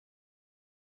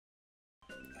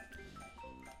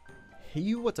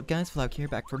Hey, what's up guys, Flauke here,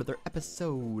 back for another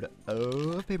episode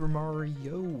of Paper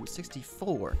Mario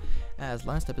 64. As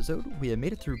last episode, we had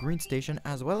made it through Green Station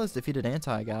as well as defeated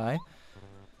Anti-Guy.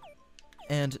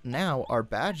 And now our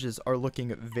badges are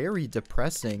looking very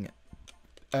depressing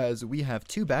as we have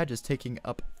 2 badges taking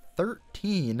up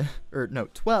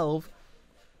 12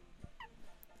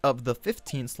 of the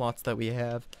 15 slots that we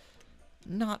have.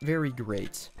 Not very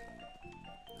great.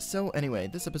 So anyway,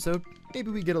 this episode, maybe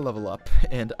we get a level up,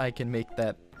 and I can make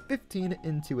that 15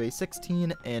 into a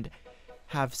 16 and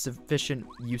have sufficient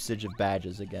usage of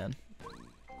badges again.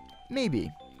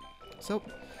 Maybe. So,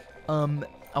 I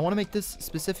want to make this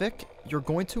specific. You're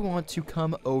going to want to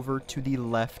come over to the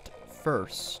left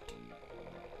first.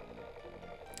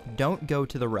 Don't go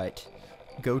to the right.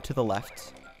 Go to the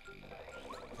left.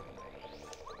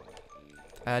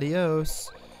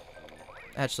 Adios.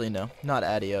 Actually, no. Not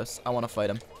adios. I want to fight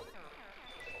him.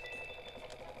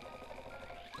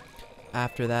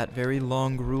 After that very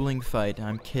long, grueling fight.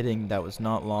 I'm kidding. That was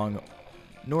not long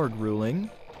nor grueling.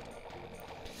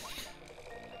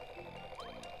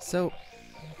 So,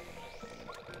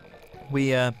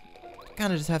 we kind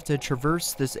of just have to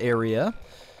traverse this area.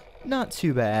 Not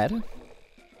too bad.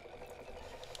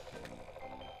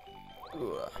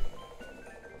 Ugh.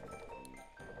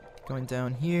 Going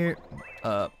down here.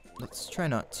 Let's try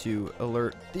not to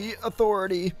alert the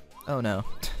authority. Oh no.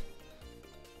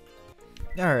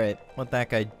 Alright, want that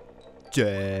guy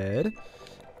dead.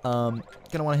 Gonna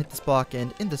want to hit this block,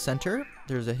 and in the center,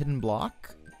 there's a hidden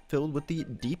block filled with the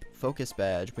deep focus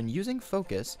badge. When using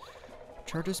focus,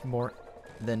 charges more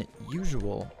than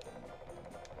usual.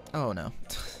 Oh no.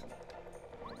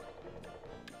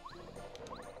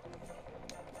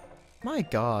 My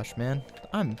gosh, man.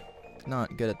 I'm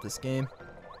not good at this game.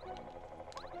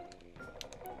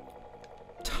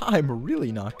 I'm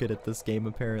really not good at this game,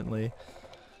 apparently.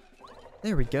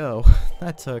 There we go.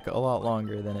 That took a lot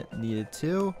longer than it needed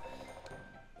to.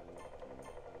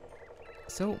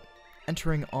 So,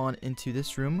 entering on into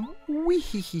this room,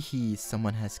 wee-hee-hee-hee,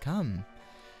 someone has come.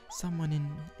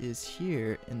 Someone is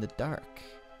here in the dark.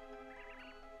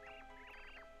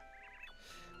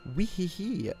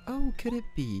 Wee-hee-hee, oh, could it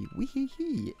be?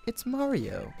 Wee-hee-hee, it's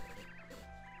Mario.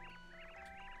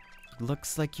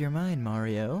 Looks like you're mine,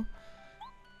 Mario.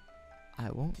 I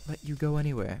won't let you go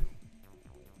anywhere.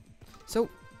 So,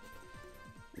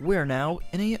 we're now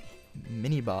in a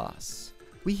mini-boss.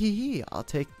 Wee-hee-hee, I'll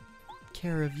take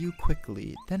care of you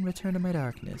quickly, then return to my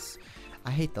darkness.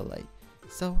 I hate the light,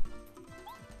 so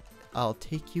I'll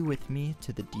take you with me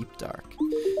to the deep dark.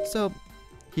 So,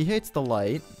 he hates the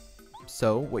light,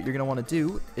 so what you're going to want to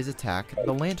do is attack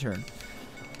the lantern.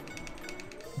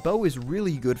 Bo is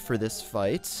really good for this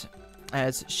fight,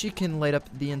 as she can light up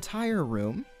the entire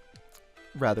room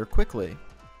rather quickly.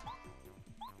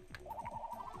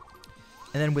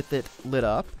 And then with it lit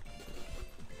up,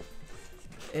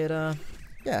 it,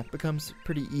 yeah, becomes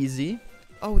pretty easy.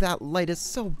 Oh, that light is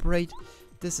so bright.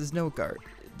 This is no good.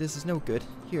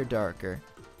 Here, darker.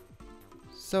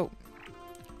 So,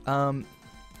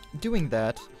 doing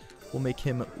that will make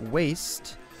him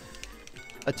waste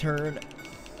a turn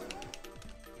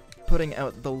putting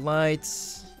out the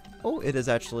lights. Oh, it is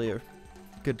actually a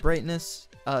good brightness.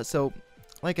 So,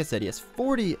 like I said, he has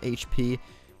 40 HP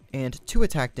and 2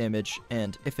 attack damage,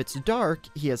 and if it's dark,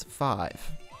 he has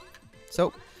 5.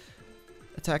 So,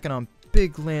 attacking on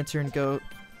Big Lantern Goat.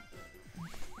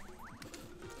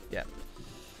 Yeah,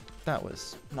 that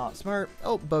was not smart.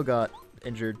 Oh, Bo got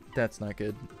injured. That's not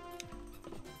good.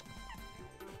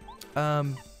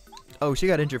 Oh, she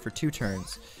got injured for 2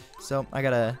 turns. So, I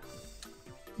gotta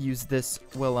use this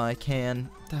while I can.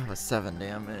 That was 7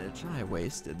 damage. I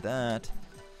wasted that.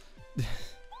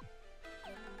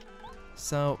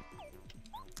 So,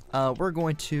 we're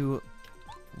going to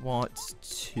want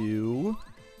to,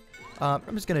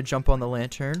 I'm just going to jump on the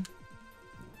lantern.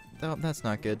 Oh, that's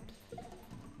not good.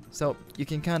 So, you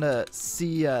can kind of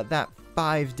see that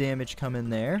 5 damage come in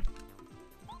there.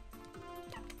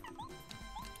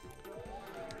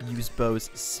 Use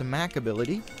Bo's smack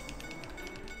ability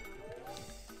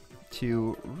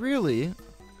to really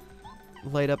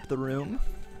light up the room.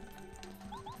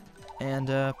 And,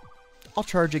 I'll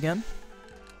charge again.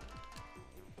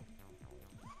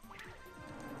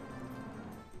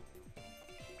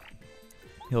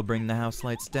 He'll bring the house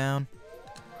lights down.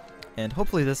 And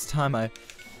hopefully this time I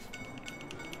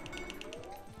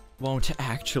won't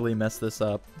actually mess this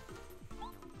up.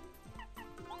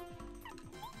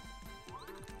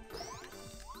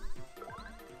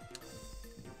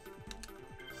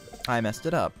 I messed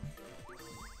it up.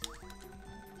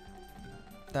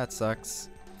 That sucks.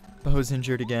 Bo's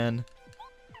injured again.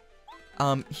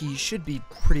 He should be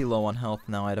pretty low on health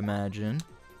now, I'd imagine.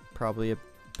 Probably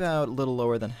about a little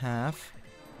lower than half.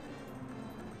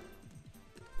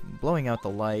 Blowing out the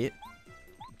light.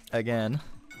 Again.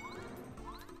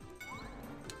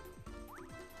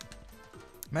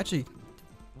 I'm actually...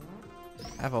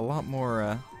 have a lot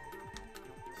more,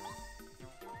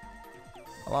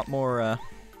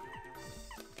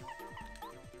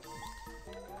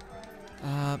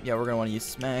 yeah, we're gonna want to use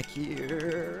smack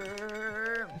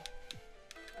here.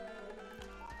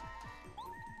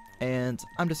 And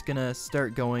I'm just gonna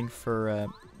start going for,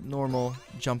 normal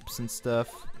jumps and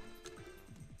stuff.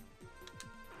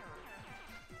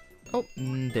 Oh,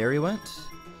 there he went.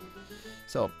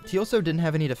 So, he also didn't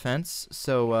have any defense,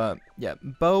 so, yeah,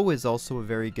 bow is also a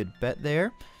very good bet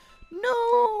there.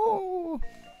 No!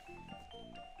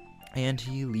 And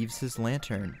he leaves his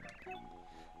lantern.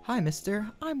 Hi,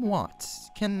 mister. I'm Watts.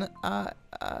 Can I,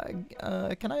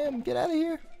 get out of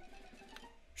here?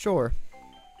 Sure.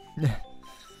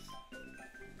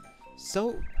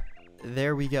 So,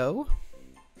 there we go.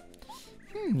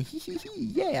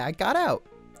 Yeah, I got out.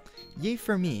 Yay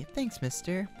for me. Thanks,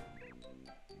 mister.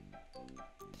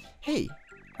 Hey,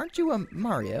 aren't you,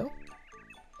 Mario?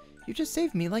 You just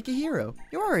saved me like a hero.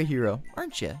 You are a hero,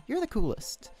 aren't you? You're the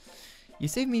coolest. You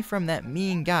saved me from that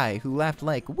mean guy who laughed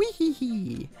like,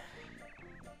 wee-hee-hee.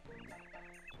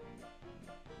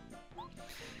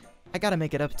 I gotta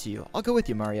make it up to you. I'll go with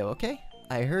you, Mario, okay?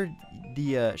 I heard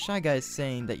the, Shy Guys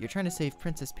saying that you're trying to save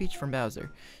Princess Peach from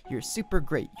Bowser. You're super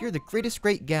great. You're the greatest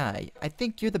great guy. I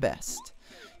think you're the best.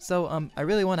 So, I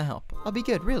really want to help. I'll be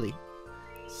good, really.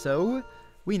 So...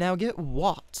 we now get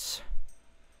Watt.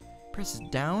 Press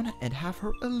down and have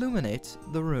her illuminate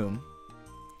the room.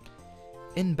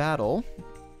 In battle,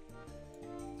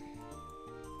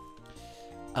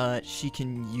 she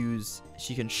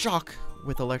can shock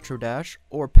with Electro Dash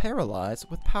or paralyze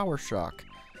with Power Shock.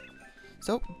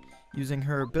 So, using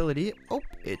her ability, oh,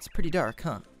 it's pretty dark,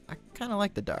 huh? I kind of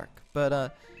like the dark,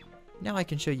 but now I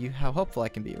can show you how helpful I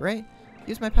can be, right?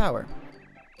 Use my power.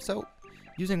 So,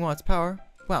 using Watt's power.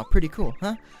 Wow, pretty cool,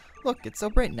 huh? Look, it's so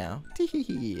bright now.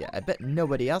 Tee-hee-hee. I bet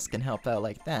nobody else can help out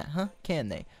like that, huh? Can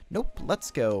they? Nope,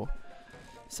 let's go.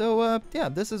 So, yeah,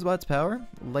 this is Watt's power.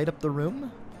 Light up the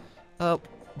room.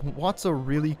 Watt's a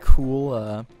really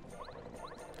cool,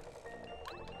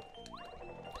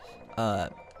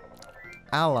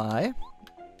 ally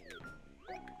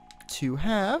to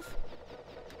have.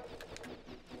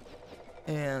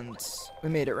 And we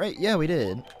made it, right? Yeah, we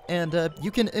did. And,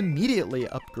 you can immediately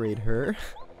upgrade her.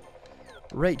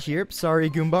 Right here. Sorry,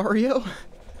 Goombario.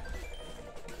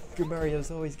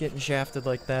 Goombario's always getting shafted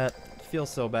like that. Feels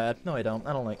so bad. No, I don't.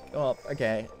 I don't like... oh,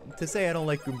 okay. To say I don't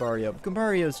like Goombario.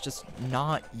 Goombario's just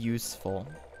not useful.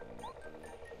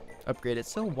 Upgraded.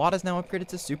 So, Watt is now upgraded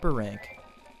to super rank.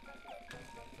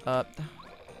 How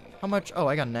much? Oh,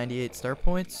 I got 98 star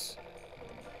points.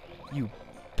 You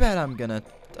bet I'm gonna,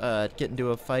 get into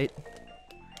a fight.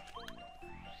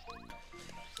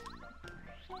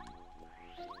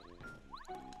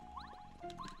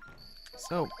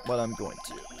 So, what I'm going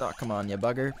to... oh, come on, you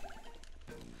bugger.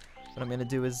 What I'm gonna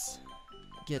do is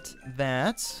get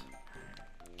that.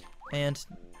 And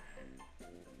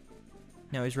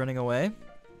now he's running away.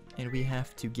 And we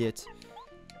have to get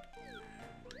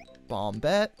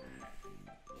Bombette.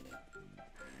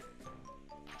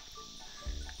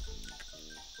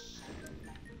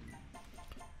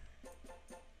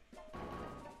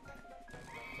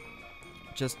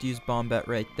 Just use Bombette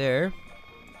right there.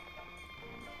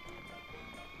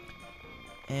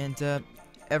 And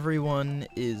everyone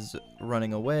is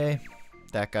running away.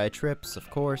 That guy trips, of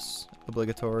course.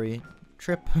 Obligatory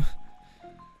trip.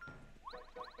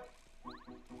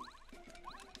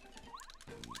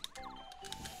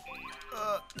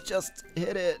 Just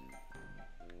hit it.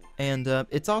 And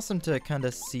it's awesome to kind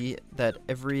of see that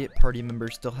every party member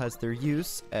still has their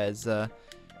use, as in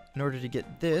order to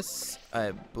get this,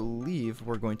 I believe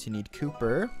we're going to need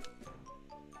Cooper.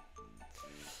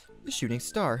 The shooting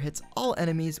star hits all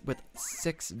enemies with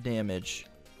 6 damage.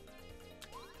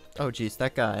 Oh geez,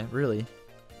 that guy really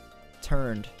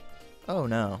turned. Oh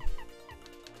no.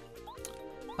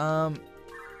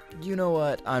 You know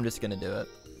what? I'm just gonna do it.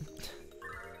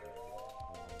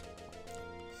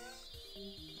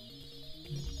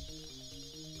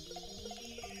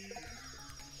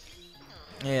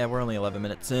 Yeah, we're only 11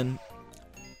 minutes in.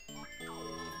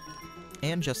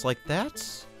 And just like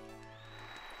that,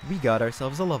 we got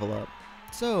ourselves a level up.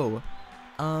 So,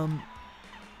 I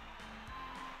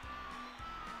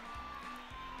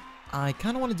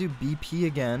kind of want to do BP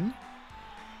again.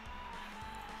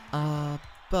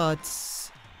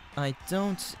 But I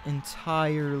don't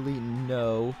entirely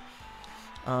know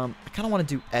I kind of want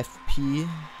to do FP.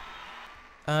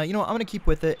 You know what? I'm gonna keep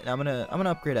with it, and I'm gonna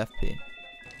upgrade FP.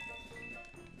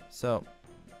 So,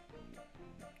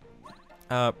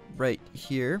 right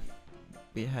here,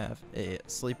 we have a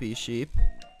sleepy sheep.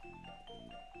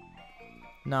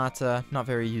 Not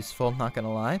very useful, not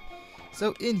gonna lie.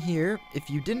 So in here, if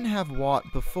you didn't have Watt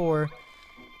before,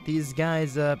 these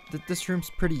guys, this room's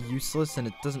pretty useless and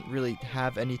it doesn't really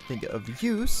have anything of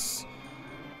use.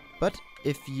 But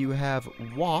if you have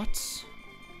Watt,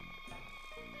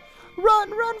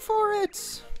 run for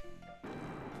it!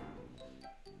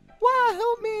 Wah,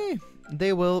 help me!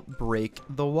 They will break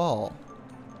the wall.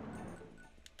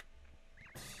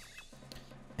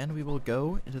 And we will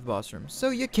go into the boss room. So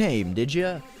you came, did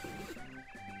ya?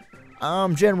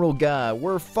 I'm General Guy.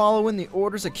 We're following the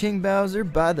orders of King Bowser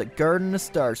by the Garden of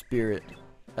Star Spirit.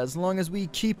 As long as we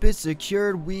keep it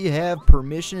secured, we have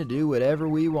permission to do whatever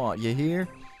we want, you hear?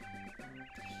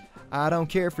 I don't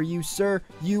care for you, sir.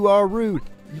 You are rude.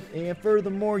 And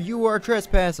furthermore, you are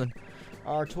trespassing.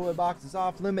 Our toy box is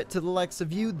off limit to the likes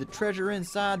of you. The treasure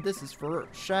inside, this is for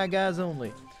Shy Guys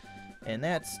only. And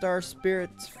that Star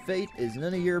Spirit's fate is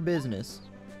none of your business.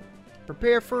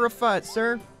 Prepare for a fight,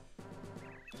 sir.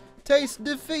 Taste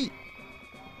defeat.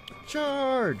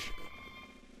 Charge.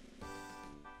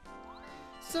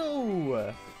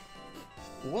 So,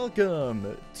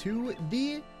 welcome to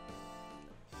the...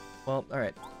 Well,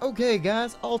 alright. Okay,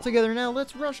 guys, all together now,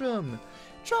 let's rush them.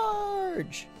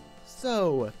 Charge.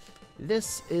 So,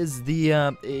 this is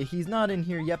the, he's not in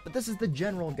here yet, but this is the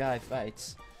General Guy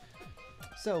fights.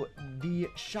 So, the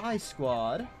Shy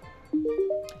Squad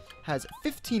has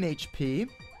 15 HP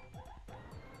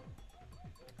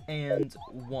and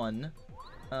 1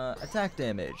 attack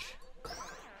damage.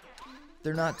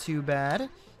 They're not too bad.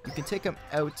 You can take them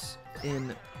out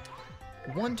in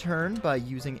 1 turn by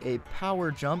using a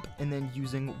power jump and then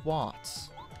using Watts.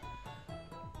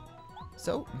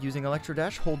 So, using Electro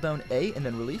Dash, hold down A and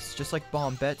then release, just like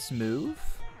Bombette's move.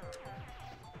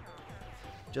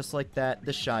 Just like that,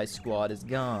 the Shy Squad is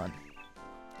gone.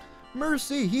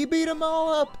 Mercy, he beat them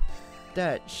all up!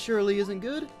 That surely isn't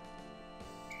good.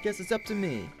 Guess it's up to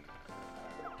me.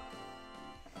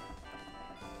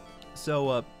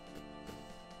 So,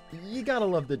 you gotta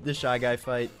love the Shy Guy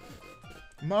fight.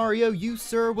 Mario, you,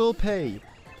 sir, will pay.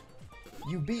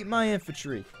 You beat my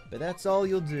infantry, but that's all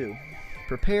you'll do.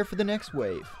 Prepare for the next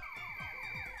wave.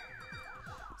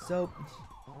 So,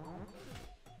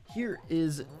 here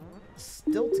is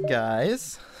Stilt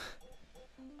Guys.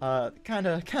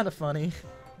 Kinda funny.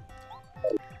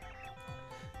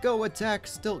 Go attack,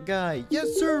 Stilt Guy.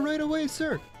 Yes, sir, right away,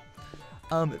 sir.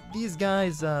 These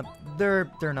guys,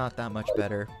 they're not that much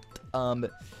better. Okay,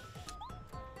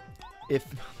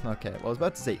 well, I was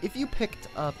about to say, if you picked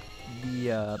up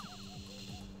the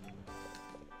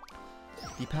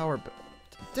power...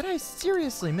 Did I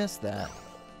seriously miss that?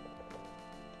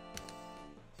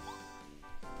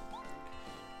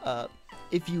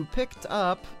 If you picked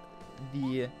up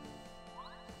the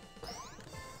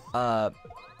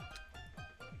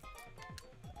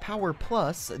Power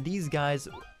Plus, these guys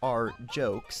are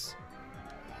jokes.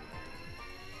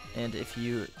 And if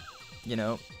you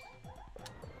know,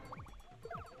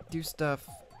 do stuff...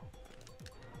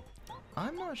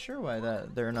 I'm not sure why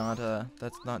they're not,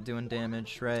 that's not doing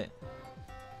damage, right?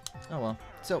 Oh well.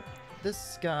 So,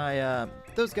 this guy,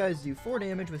 those guys do 4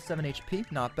 damage with 7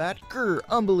 HP. Not bad. Grr,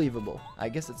 unbelievable. I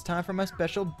guess it's time for my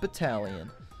special battalion.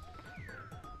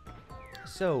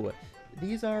 So,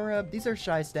 these are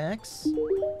Shy Stacks.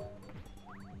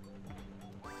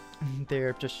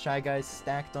 They're just Shy Guys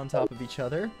stacked on top of each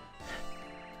other.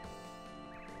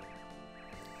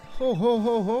 Ho ho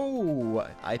ho ho!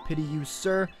 I pity you,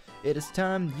 sir. It is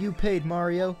time you paid,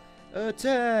 Mario.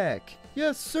 Attack!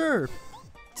 Yes, sir!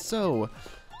 So,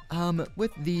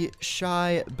 with the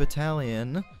Shy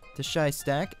Battalion, the Shy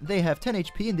Stack, they have 10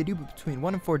 HP and they do between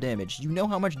 1 and 4 damage. You know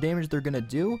how much damage they're gonna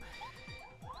do?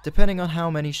 Depending on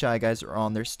how many Shy Guys are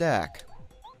on their stack.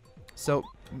 So,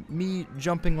 me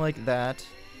jumping like that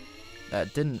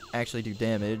didn't actually do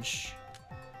damage.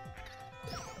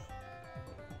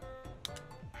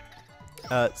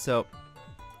 So,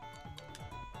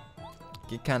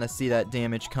 you kind of see that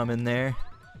damage coming there.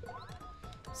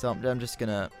 So I'm just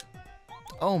gonna...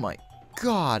 Oh my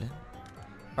god!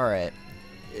 Alright.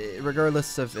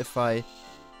 Regardless of if I...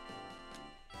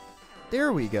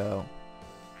 There we go.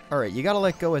 Alright, you gotta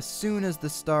let go as soon as the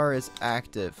star is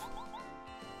active.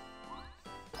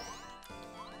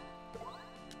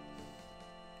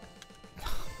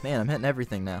 Man, I'm hitting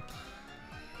everything now.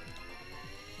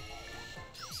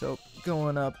 So,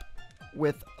 going up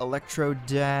with Electro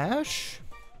Dash.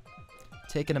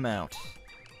 Taking him out.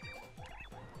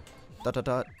 Dot dot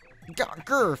dot.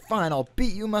 Grr, fine, I'll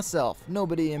beat you myself.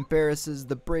 Nobody embarrasses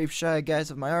the brave shy guys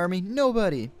of my army.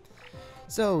 Nobody.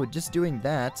 So, just doing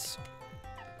that,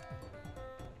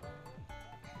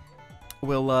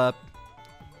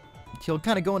 he'll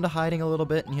kind of go into hiding a little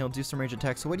bit, and he'll do some range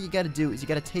attacks. So what you gotta do is you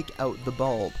gotta take out the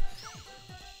bulb.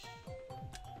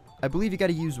 I believe you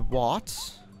gotta use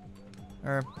Watt.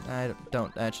 Or, I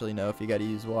don't actually know if you gotta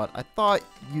use Watt. I thought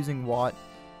using Watt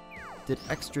did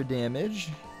extra damage.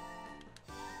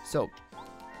 So,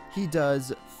 he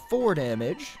does 4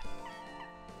 damage.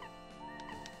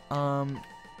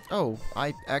 Oh,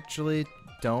 I actually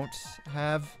don't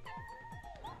have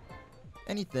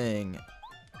anything.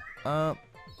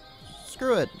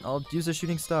 Screw it. I'll use a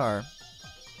shooting star.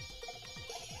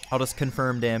 I'll just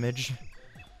confirm damage.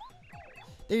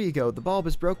 There you go. The bulb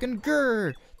is broken.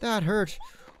 Grr! That hurt.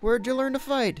 Where'd you learn to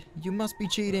fight? You must be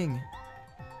cheating.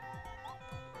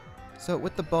 So,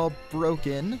 with the bulb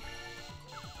broken,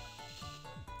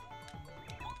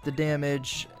 the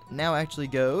damage now actually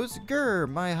goes. Grr!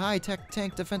 My high-tech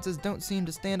tank defenses don't seem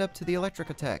to stand up to the electric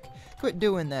attack. Quit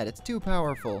doing that. It's too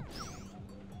powerful.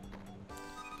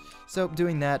 So,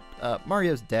 doing that,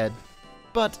 Mario's dead.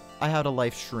 But I had a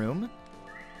life shroom.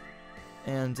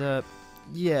 And,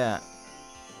 yeah.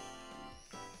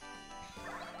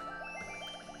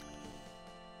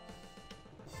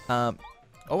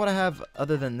 What I have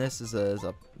other than this is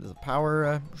a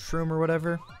power shroom or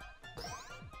whatever.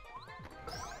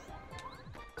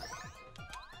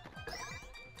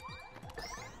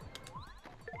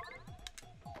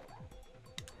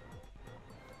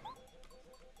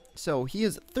 So he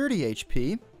is 30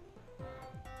 HP.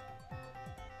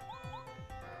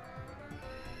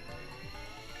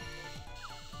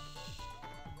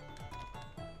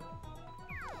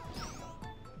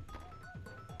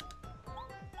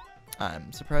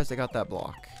 I'm surprised I got that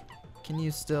block. Can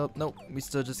you still... Nope, we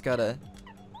still just gotta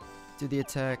do the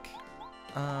attack.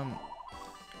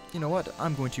 You know what?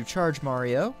 I'm going to charge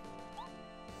Mario.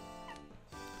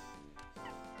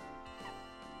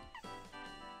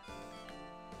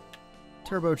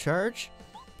 Turbocharge.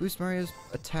 Boost Mario's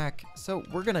attack. So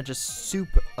we're gonna just soup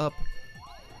up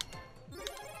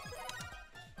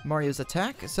Mario's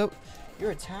attack. So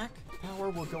your attack power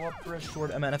will go up for a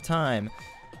short amount of time.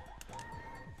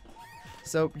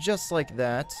 So just like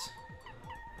that.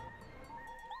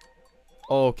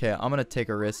 Okay, I'm gonna take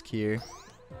a risk here.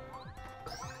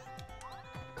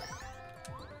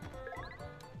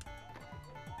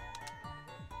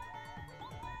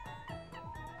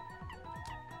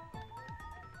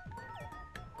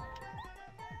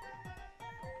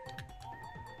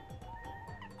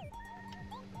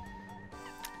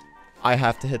 I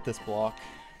have to hit this block.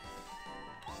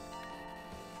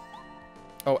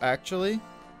 Oh, actually?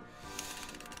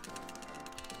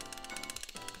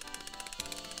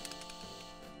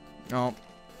 Oh.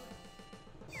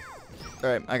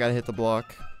 Alright, I gotta hit the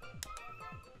block.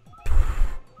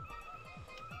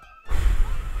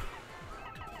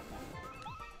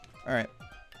 Alright.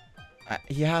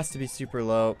 He has to be super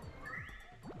low.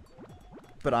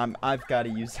 But I've gotta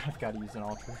use an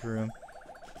ultra shroom.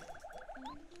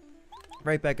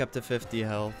 Right back up to 50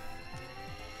 health.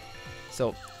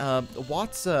 So,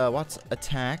 Watt's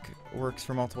attack works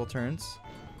for multiple turns.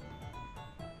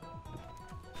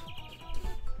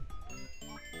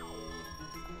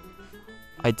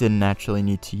 I didn't actually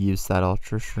need to use that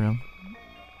ultra shroom.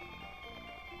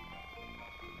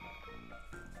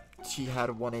 She had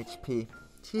 1 HP.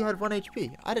 She had 1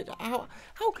 HP.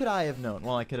 How could I have known?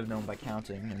 Well, I could have known by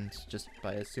counting and just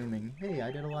by assuming, hey,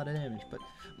 I did a lot of damage, but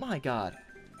my god.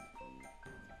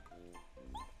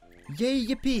 Yay,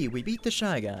 yippee, we beat the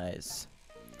Shy Guys.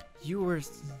 You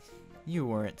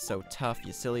weren't so tough,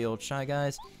 you silly old Shy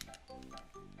Guys.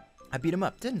 I beat him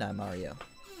up, didn't I, Mario?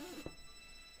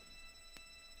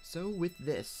 So with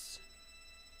this,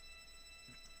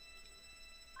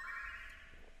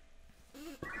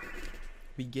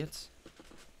 we get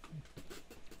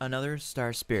another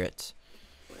Star Spirit.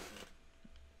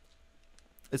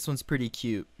 This one's pretty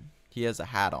cute. He has a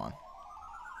hat on.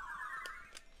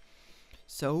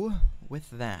 So, with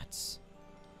that,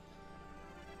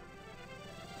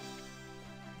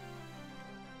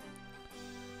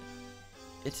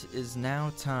 it is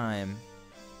now time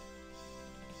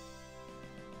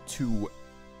to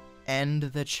end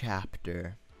the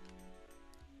chapter.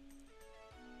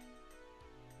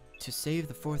 To save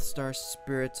the 4th Star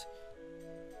Spirit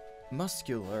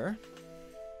Muscular,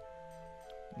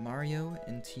 Mario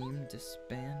and team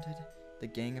disbanded the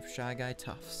gang of Shy Guy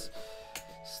Toughs.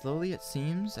 Slowly it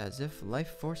seems as if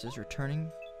life force is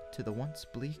returning to the once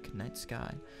bleak night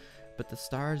sky, but the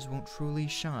stars won't truly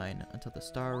shine until the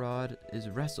Star Rod is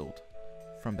wrestled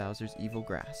from Bowser's evil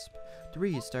grasp.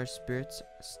 3 star spirits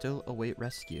still await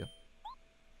rescue.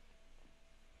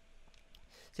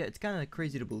 So yeah, it's kind of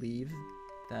crazy to believe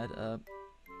that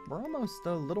we're almost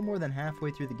a little more than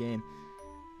halfway through the game.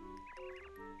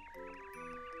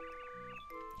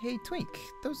 Hey, Twink,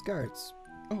 those guards.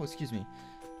 Oh, excuse me.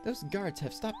 Those guards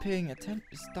have stopped paying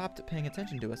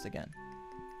attention to us again.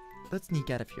 Let's sneak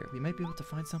out of here. We might be able to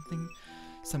find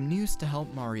some news to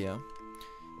help Mario.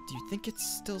 Do you think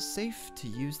it's still safe to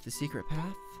use the secret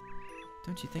path?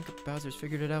 Don't you think Bowser's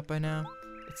figured it out by now?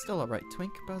 It's still alright,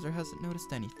 Twink. Bowser hasn't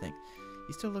noticed anything.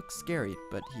 He still looks scary,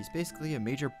 but he's basically a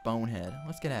major bonehead.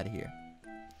 Let's get out of here.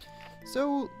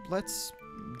 So, let's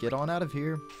get on out of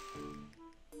here.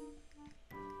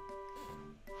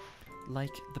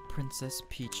 Like the Princess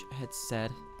Peach had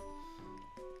said.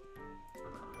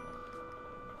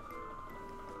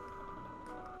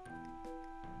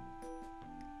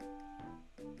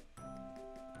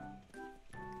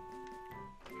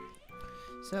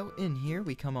 So in here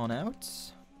we come on out,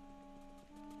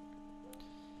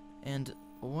 and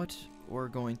what we're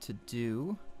going to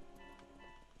do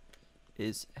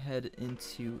is head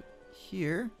into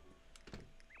here,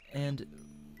 and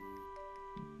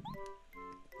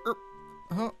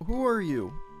who are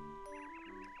you?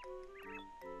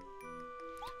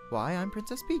 Why, I'm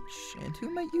Princess Peach, and who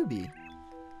might you be?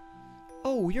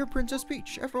 Oh, you're Princess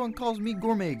Peach. Everyone calls me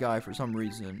Gourmet Guy for some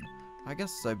reason. I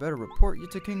guess I better report you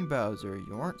to King Bowser.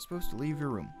 You aren't supposed to leave your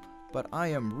room, but I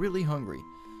am really hungry.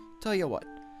 Tell you what,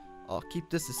 I'll keep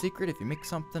this a secret if you make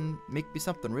me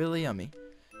something really yummy.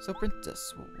 So,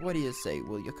 Princess, what do you say?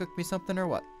 Will you cook me something or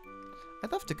what?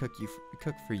 I'd love to cook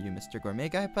for you, Mr. Gourmet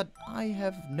Guy, but I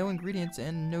have no ingredients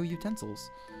and no utensils.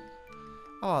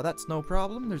 Oh, that's no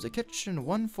problem. There's a kitchen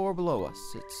 1 floor below us.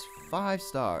 It's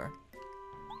 5-star.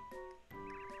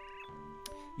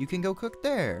 You can go cook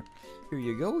there. Here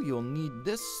you go. You'll need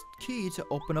this key to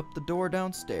open up the door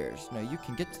downstairs. Now you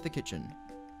can get to the kitchen.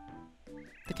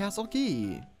 The castle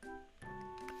key.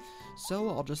 So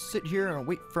I'll just sit here and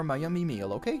wait for my yummy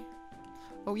meal, okay?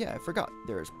 Oh yeah, I forgot.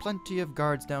 There's plenty of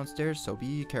guards downstairs, so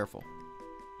be careful.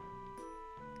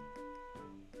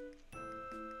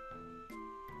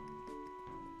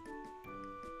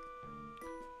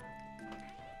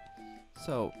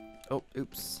 So, oh,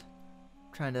 oops.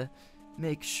 Trying to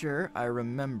make sure I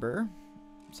remember.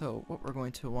 So, what we're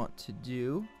going to want to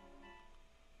do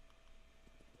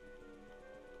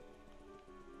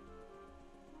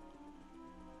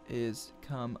is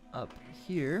come up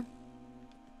here.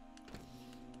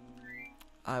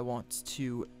 I want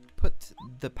to put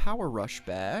the Power Rush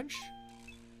badge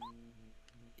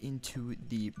into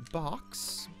the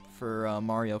box for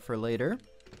Mario for later.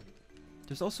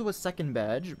 There's also a second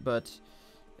badge, but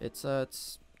it's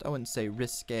I wouldn't say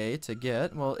risque to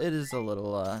get. Well, it is a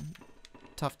little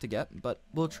tough to get, but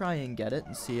we'll try and get it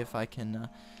and see if I can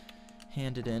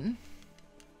hand it in.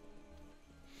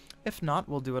 If not,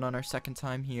 we'll do it on our second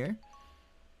time here.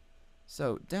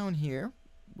 So down here,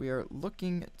 we are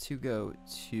looking to go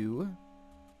to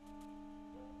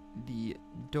the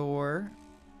door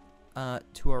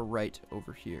to our right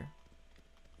over here.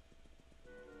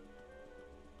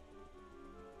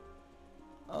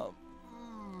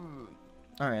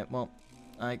 Alright, well,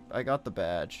 I got the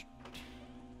badge.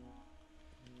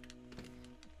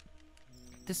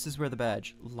 This is where the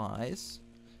badge lies.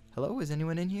 Hello, is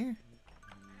anyone in here?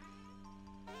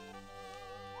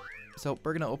 So,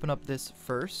 we're gonna open up this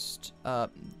first.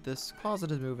 This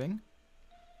closet is moving.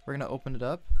 We're gonna open it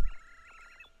up.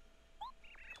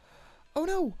 Oh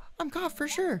no! I'm caught for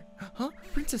sure! Huh?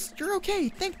 Princess, you're okay!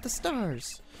 Thank the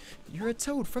stars! You're a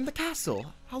toad from the castle!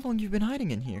 How long you been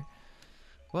hiding in here?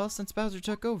 Well, since Bowser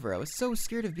took over, I was so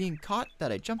scared of being caught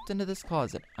that I jumped into this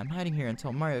closet. I'm hiding here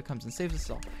until Mario comes and saves us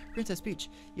all. Princess Peach,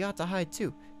 you ought to hide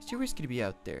too. It's too risky to be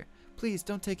out there. Please,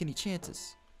 don't take any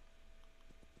chances.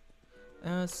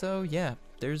 So yeah,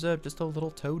 there's just a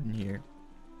little toad in here.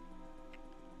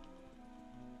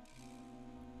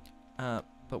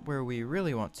 But where we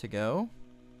really want to go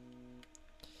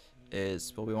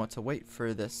is, well, we want to wait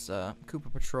for this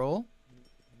Koopa Patrol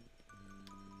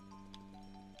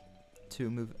to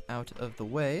move out of the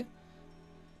way,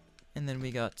 and then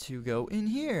we got to go in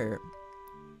here.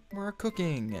 We're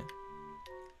cooking.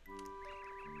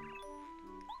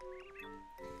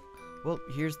 Well,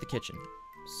 here's the kitchen.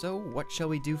 So, what shall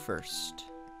we do first?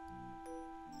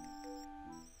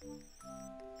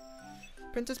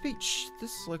 Princess Peach,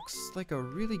 this looks like a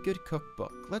really good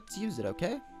cookbook. Let's use it,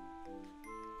 okay?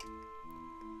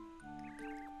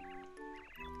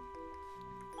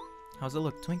 How's it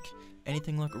look, Twink?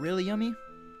 Anything look really yummy?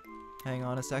 Hang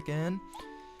on a second.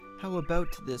 How about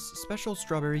this special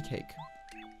strawberry cake?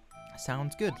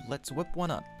 Sounds good. Let's whip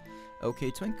one up.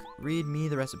 Okay, Twink, read me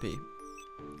the recipe.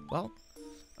 Well,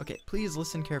 okay, please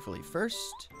listen carefully.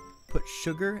 First, put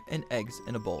sugar and eggs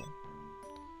in a bowl.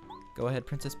 Go ahead,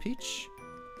 Princess Peach.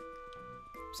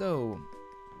 So,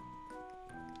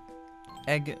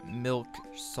 egg, milk,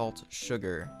 salt,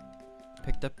 sugar.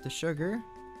 Picked up the sugar.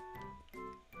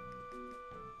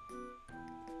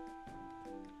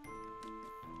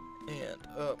 And,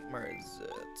 where is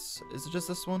it? Is it just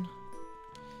this one?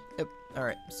 Yep,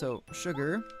 alright, so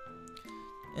sugar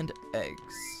and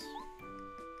eggs.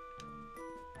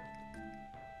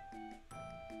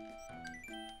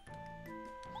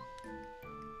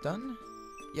 Done?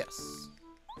 Yes.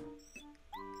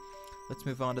 Let's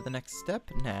move on to the next step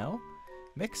now.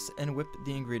 Mix and whip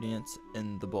the ingredients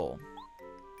in the bowl.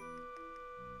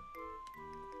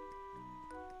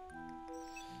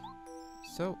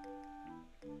 So,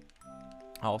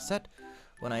 all set.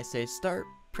 When I say start,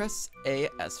 press A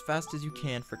as fast as you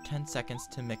can for 10 seconds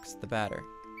to mix the batter.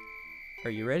 Are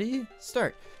you ready?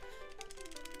 Start.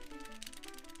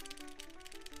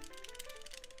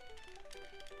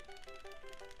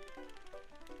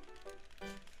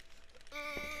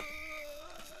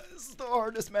 This is the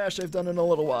hardest mash I've done in a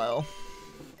little while.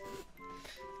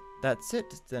 That's it.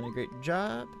 Done a great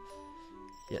job.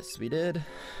 Yes, we did.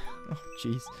 Oh,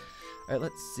 jeez. Alright,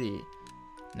 let's see.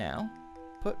 Now,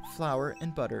 put flour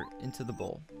and butter into the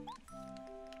bowl.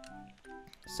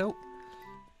 So,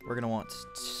 we're going to want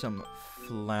some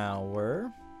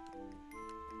flour.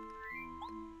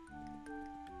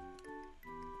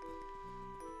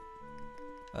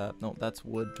 No, that's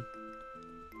wood.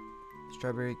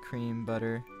 Strawberry, cream,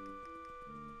 butter.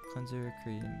 Cleanser,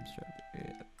 cream,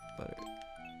 strawberry, butter,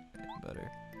 and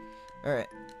butter. Alright.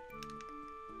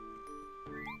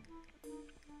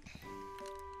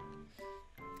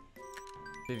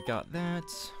 We've got that.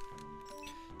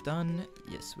 Done.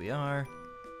 Yes, we are.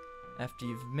 After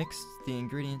you've mixed the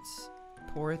ingredients,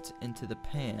 pour it into the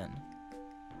pan.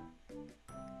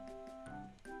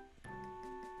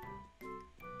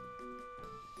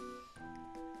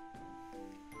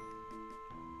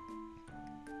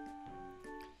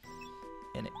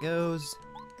 And it goes.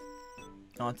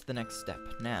 On to the next step.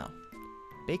 Now,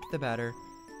 bake the batter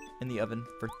in the oven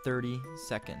for 30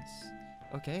 seconds.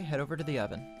 Okay, head over to the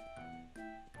oven.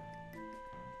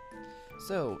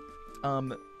 So,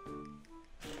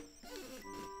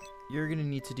 you're gonna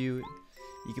need to do,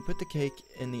 you can put the cake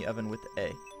in the oven with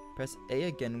A. Press A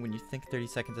again when you think 30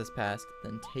 seconds has passed,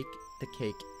 then take the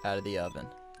cake out of the oven.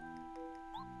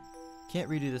 Can't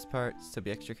redo this part, so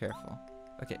be extra careful.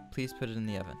 Okay, please put it in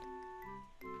the oven.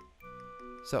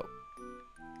 So,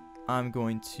 I'm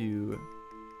going to,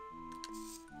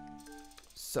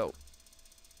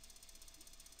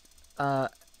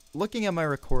 looking at my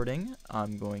recording,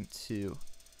 I'm going to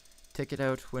take it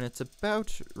out when it's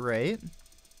about right.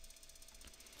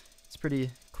 It's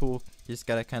pretty cool. You just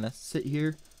gotta kind of sit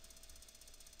here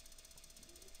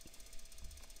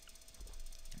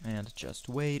and just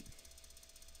wait.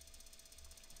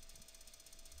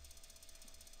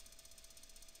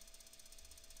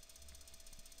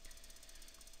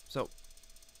 So,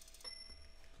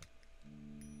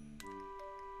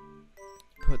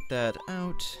 put that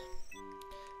out.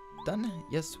 Done?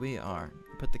 Yes, we are.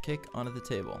 Put the cake onto the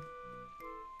table.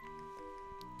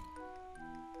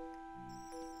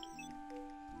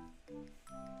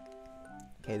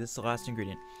 Okay, this is the last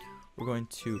ingredient. We're going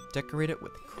to decorate it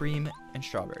with cream and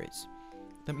strawberries.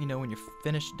 Let me know when you're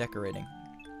finished decorating.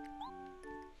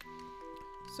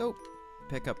 So,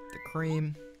 pick up the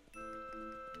cream,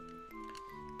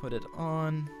 put it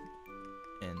on,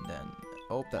 and then,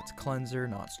 oh, that's cleanser,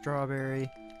 not strawberry.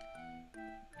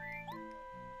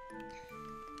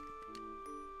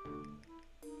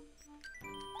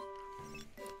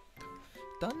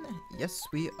 Done? Yes,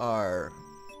 we are.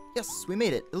 Yes, we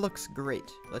made it. It looks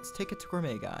great. Let's take it to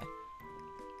Gourmet Guy.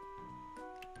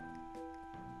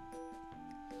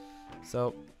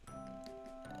 So,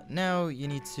 now you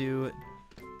need to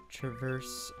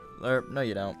traverse, or no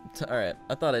you don't. Alright,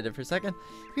 I thought I did for a second.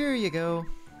 Here you go.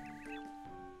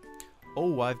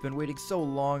 Oh, I've been waiting so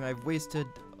long. I've wasted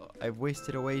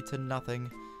away to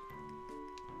nothing.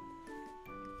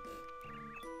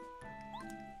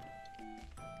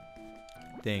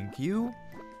 Thank you.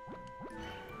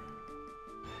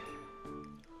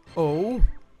 Oh.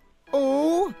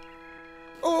 Oh.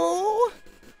 Oh.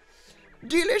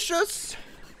 Delicious.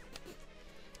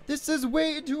 This is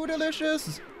way too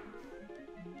delicious.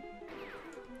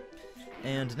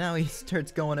 And now he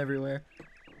starts going everywhere.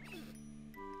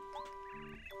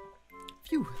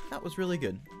 Phew, that was really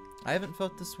good. I haven't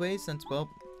felt this way since, well,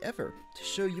 ever. To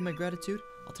show you my gratitude,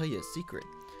 I'll tell you a secret.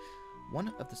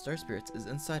 One of the star spirits is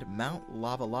inside Mount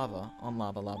Lava Lava on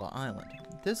Lava Lava Island.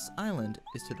 This island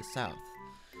is to the south.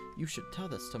 You should tell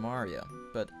this to Mario,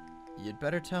 but you'd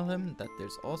better tell him that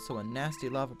there's also a nasty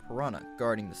lava piranha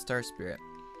guarding the star spirit.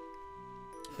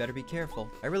 Better be careful.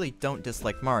 I really don't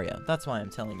dislike Mario. That's why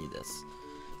I'm telling you this.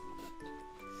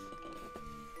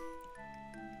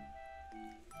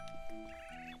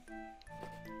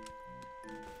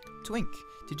 Twink,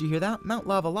 did you hear that? Mount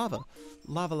Lava Lava.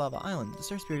 Lava Lava Island. The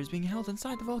star spirit is being held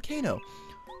inside the volcano.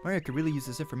 Mario could really use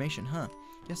this information, huh?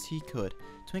 Yes, he could.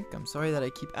 Twink, I'm sorry that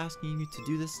I keep asking you to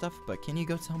do this stuff, but can you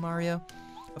go tell Mario?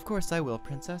 Of course I will,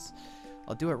 Princess.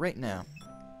 I'll do it right now.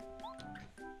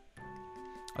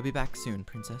 I'll be back soon,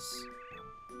 Princess.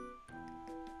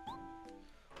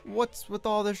 What's with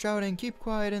all the shouting? Keep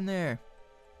quiet in there.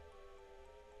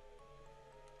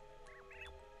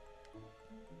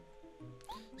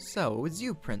 So, it's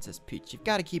you, Princess Peach. You've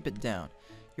got to keep it down.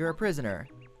 You're a prisoner.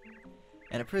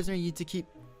 And a prisoner you need to keep...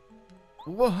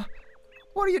 Whoa!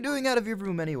 What are you doing out of your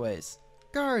room anyways?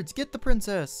 Guards, get the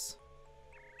princess!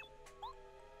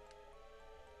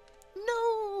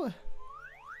 No!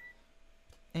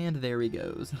 And there he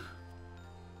goes.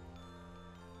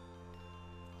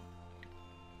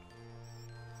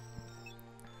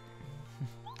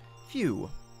 Phew.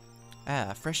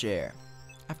 Ah, fresh air.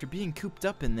 After being cooped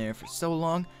up in there for so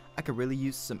long, I could really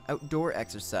use some outdoor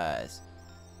exercise.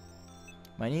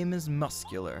 My name is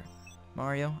Muscular.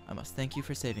 Mario, I must thank you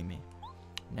for saving me.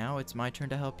 Now it's my turn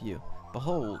to help you.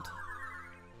 Behold.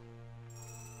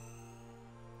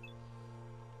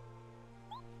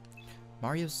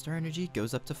 Mario's star energy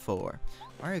goes up to 4.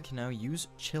 Mario can now use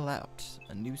Chill Out,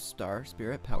 a new star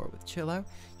spirit power. With Chill Out,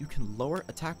 you can lower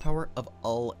attack power of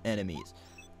all enemies.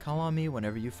 Call on me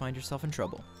whenever you find yourself in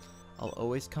trouble. I'll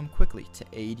always come quickly to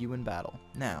aid you in battle.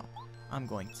 Now, I'm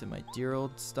going to my dear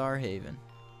old Star Haven.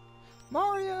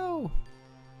 Mario!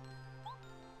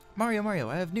 Mario,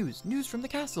 I have news. News from the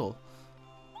castle.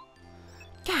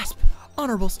 Gasp!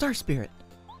 Honorable Star Spirit.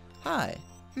 Hi.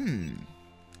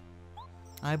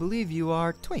 I believe you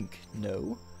are Twink,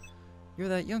 no? You're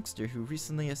that youngster who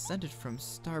recently ascended from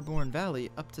Starborn Valley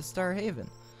up to Star Haven.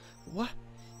 What?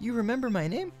 You remember my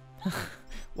name?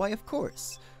 Why, of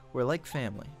course. We're like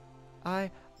family.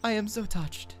 I am so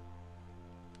touched.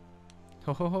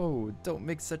 Ho ho ho, don't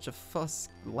make such a fuss,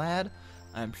 lad.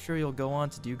 I'm sure you'll go on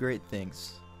to do great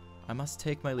things. I must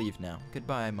take my leave now.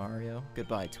 Goodbye, Mario.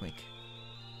 Goodbye, Twink.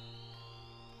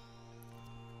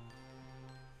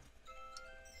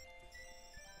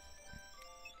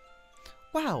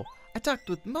 Wow, I talked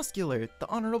with Muscular, the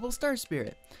Honorable Star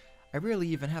Spirit. I rarely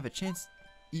even have a chance,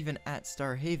 even at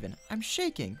Star Haven. I'm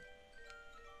shaking.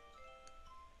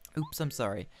 Oops, I'm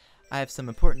sorry. I have some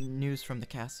important news from the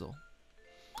castle.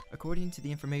 According to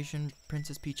the information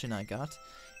Princess Peach and I got,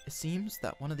 it seems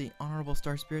that one of the Honorable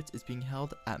Star Spirits is being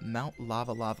held at Mount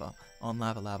Lava Lava on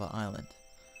Lava Lava Island.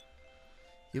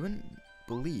 You wouldn't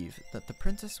believe that the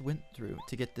princess went through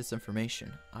to get this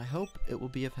information. I hope it will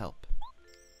be of help.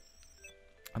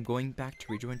 I'm going back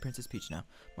to rejoin Princess Peach now.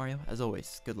 Mario, as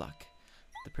always, good luck.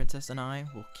 The princess and I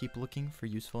will keep looking for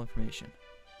useful information.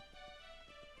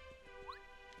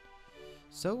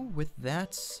 So, with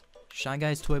that, Shy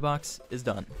Guy's Toy Box is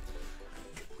done.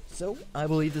 So, I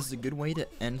believe this is a good way to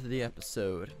end the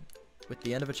episode, with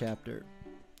the end of a chapter,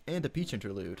 and a Peach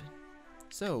interlude.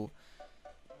 So,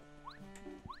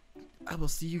 I will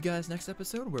see you guys next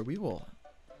episode, where we will,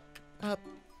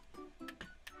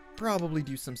 probably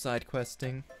do some side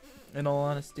questing, in all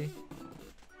honesty.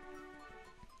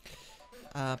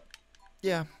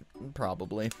 Yeah,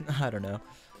 probably. I don't know.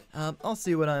 I'll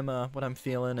see what I'm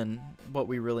feeling and what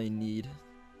we really need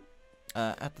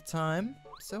at the time.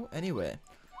 So anyway,